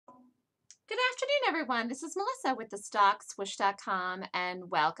Good afternoon, everyone. This is Melissa with thestockswoosh.com and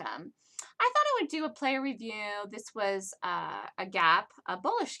welcome. I thought I would do a player review. This was a gap, a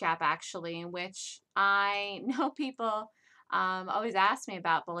bullish gap actually, in which I know people always ask me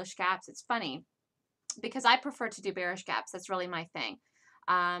about bullish gaps. It's funny because I prefer to do bearish gaps. That's really my thing.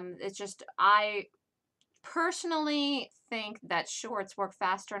 It's just I personally think that shorts work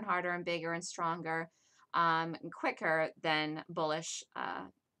faster and harder and bigger and stronger and quicker than bullish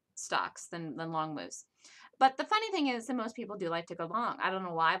stocks than long moves. But the funny thing is that most people do like to go long. I don't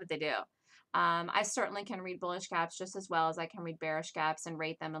know why, but they do. I certainly can read bullish gaps just as well as I can read bearish gaps and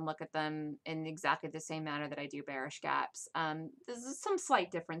rate them and look at them in exactly the same manner that I do bearish gaps. There's some slight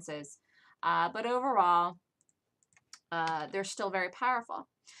differences, but overall, they're still very powerful.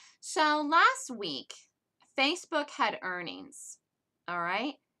 So last week, Facebook had earnings. All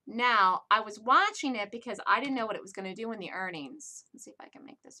right. Now, I was watching it because I didn't know what it was going to do in the earnings. Let's see if I can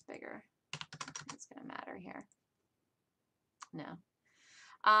make this bigger. It's going to matter here. No.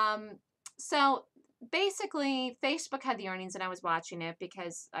 So basically, Facebook had the earnings and I was watching it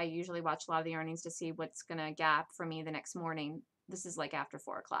because I usually watch a lot of the earnings to see what's going to gap for me the next morning. This is like after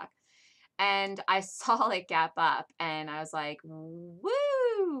 4 o'clock. And I saw it gap up and I was like,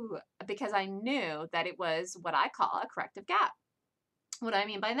 woo, because I knew that it was what I call a corrective gap. What do I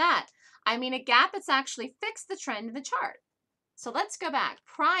mean by that? I mean a gap that's actually fixed the trend in the chart. So let's go back.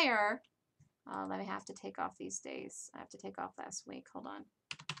 Prior, let me have to take off these days. I have to take off last week. Hold on.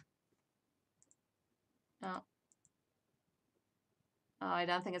 Oh, I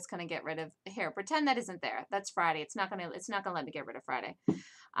don't think it's going to get rid of here. Pretend that isn't there. That's Friday. It's not going to let me get rid of Friday.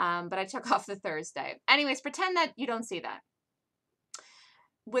 But I took off the Thursday. Anyways, pretend that you don't see that.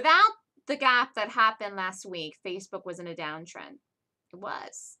 Without the gap that happened last week, Facebook was in a downtrend. It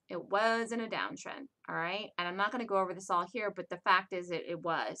was in a downtrend. All right. And I'm not going to go over this all here, but the fact is it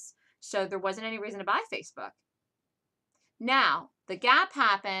was. So there wasn't any reason to buy Facebook. Now, the gap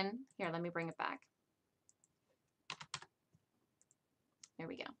happened. Here, let me bring it back. There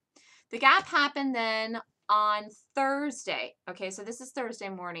we go. The gap happened then on Thursday. Okay, so this is Thursday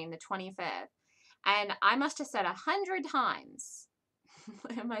morning, the 25th. And I must have said 100 times.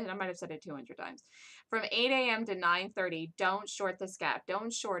 I might have said it 200 times. From 8 a.m. to 9:30, don't short this gap.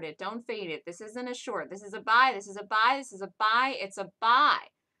 Don't short it. Don't fade it. This isn't a short. This is a buy. This is a buy. This is a buy. It's a buy.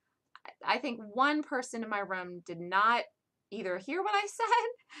 I think one person in my room did not either hear what I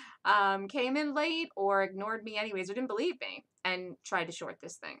said, came in late, or ignored me anyways, or didn't believe me and tried to short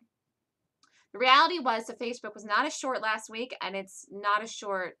this thing. The reality was that Facebook was not a short last week, and it's not a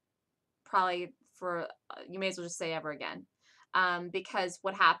short probably for, you may as well just say ever again. Because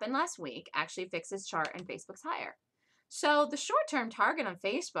what happened last week actually fixes chart and Facebook's higher. So the short-term target on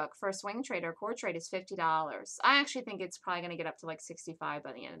Facebook for a swing trade or core trade is $50. I actually think it's probably going to get up to like 65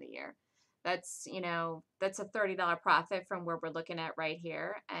 by the end of the year. That's, that's a $30 profit from where we're looking at right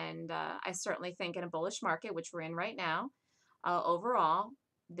here. And I certainly think in a bullish market, which we're in right now, overall,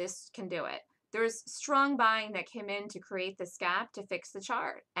 this can do it. There's strong buying that came in to create this gap to fix the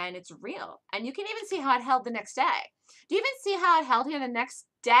chart, and it's real. And you can even see how it held the next day. Do you even see how it held here the next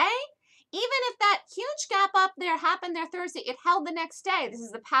day? Even if that huge gap up there happened there Thursday, it held the next day. This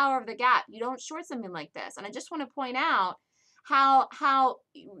is the power of the gap. You don't short something like this. And I just want to point out how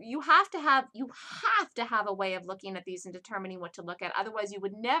you have to have a way of looking at these and determining what to look at. Otherwise, you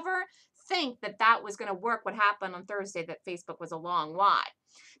would never think that that was going to work. What happened on Thursday, that Facebook was a long. Why?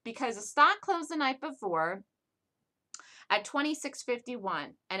 Because the stock closed the night before at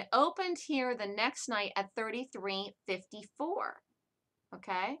 26.51 and opened here the next night at 33.54.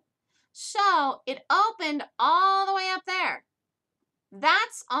 Okay, so it opened all the way up there.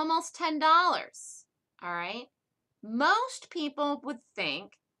 That's almost $10. All right. Most people would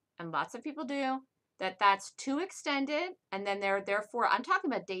think, and lots of people do, that that's too extended, and then therefore, I'm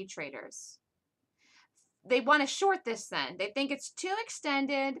talking about day traders. They want to short this then. They think it's too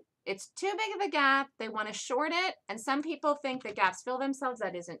extended, it's too big of a gap, they want to short it, and some people think that gaps fill themselves.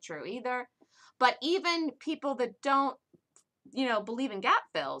 That isn't true either. But even people that don't, believe in gap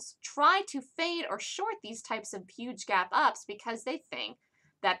fills try to fade or short these types of huge gap ups because they think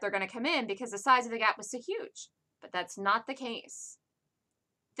that they're going to come in because the size of the gap was so huge. But that's not the case.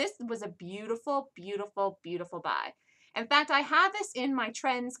 This was a beautiful, beautiful, beautiful buy. In fact, I have this in my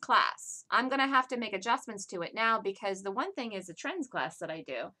trends class. I'm going to have to make adjustments to it now because the one thing is the trends class that I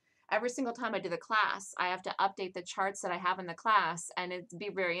do. every single time I do the class, I have to update the charts that I have in the class, and it'd be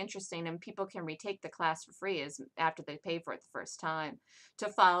very interesting. And people can retake the class for free as after they pay for it the first time to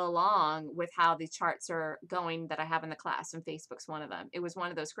follow along with how the charts are going that I have in the class. And Facebook's one of them. It was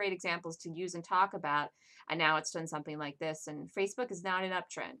one of those great examples to use and talk about. And now it's done something like this. And Facebook is not an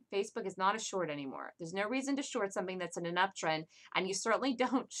uptrend. Facebook is not a short anymore. There's no reason to short something that's in an uptrend. And you certainly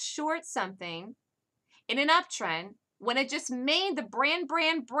don't short something in an uptrend when it just made the brand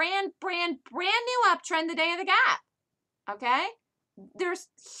new uptrend the day of the gap. Okay? There's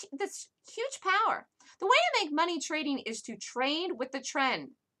this huge power. The way to make money trading is to trade with the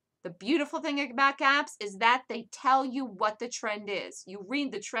trend. The beautiful thing about gaps is that they tell you what the trend is. You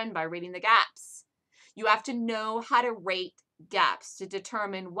read the trend by reading the gaps. You have to know how to rate gaps to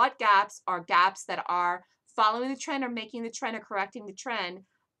determine what gaps are gaps that are following the trend or making the trend or correcting the trend.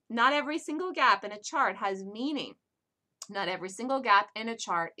 Not every single gap in a chart has meaning. Not every single gap in a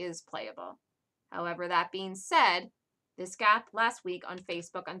chart is playable. However, that being said, this gap last week on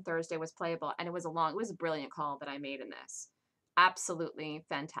Facebook on Thursday was playable, and it was a brilliant call that I made in this. Absolutely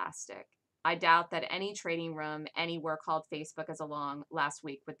fantastic. I doubt that any trading room anywhere called Facebook as a long last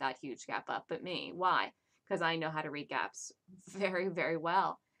week with that huge gap up but me. Why? Because I know how to read gaps very, very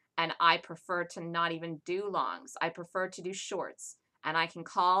well. And I prefer to not even do longs. I prefer to do shorts. And I can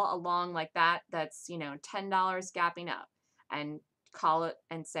call a long like that that's, $10 gapping up and call it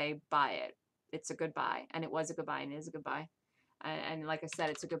and say, buy it. It's a good buy. And it was a good buy and it is a good buy. And like I said,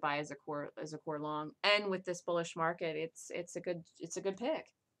 it's a good buy as a core long. And with this bullish market, it's a good pick. It's a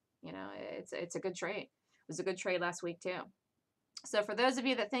good trade. It was a good trade last week too. So for those of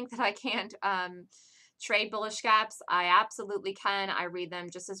you that think that I can't trade bullish gaps, I absolutely can. I read them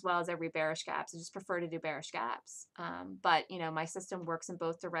just as well as I read bearish gaps. I just prefer to do bearish gaps. But my system works in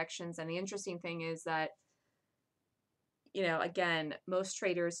both directions. And the interesting thing is that again, most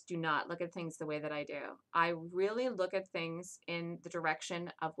traders do not look at things the way that I do. I really look at things in the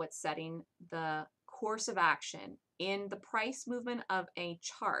direction of what's setting the course of action in the price movement of a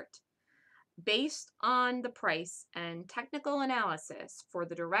chart based on the price and technical analysis for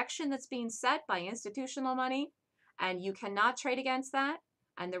the direction that's being set by institutional money. And you cannot trade against that.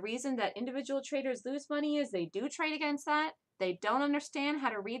 And the reason that individual traders lose money is they do trade against that. They don't understand how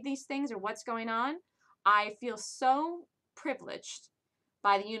to read these things or what's going on. I feel so privileged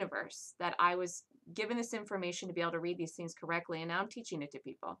by the universe that I was given this information to be able to read these things correctly, and now I'm teaching it to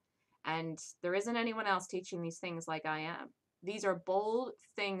people. And there isn't anyone else teaching these things like I am. These are bold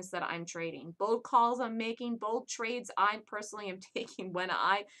things that I'm trading, bold calls I'm making, bold trades I personally am taking when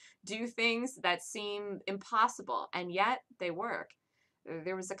I do things that seem impossible, and yet they work.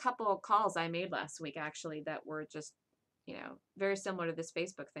 There was a couple of calls I made last week actually that were just, very similar to this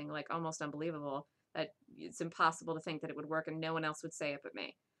Facebook thing, like almost unbelievable. That it's impossible to think that it would work and no one else would say it but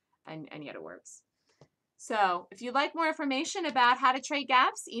me. And yet it works. So if you'd like more information about how to trade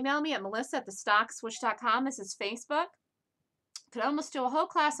gaps, email me at melissa@thestockswoosh.com. This is Facebook. Could almost do a whole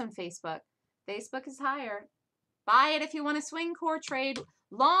class on Facebook. Facebook is higher. Buy it if you want to swing core trade.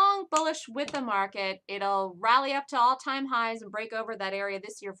 Long bullish with the market. It'll rally up to all-time highs and break over that area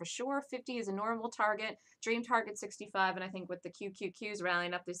this year for sure. 50 is a normal target. Dream target 65. And I think with the QQQs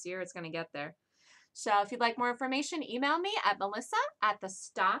rallying up this year, it's going to get there. So if you'd like more information, email me at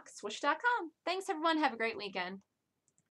melissa@thestockswoosh.com. Thanks, everyone. Have a great weekend.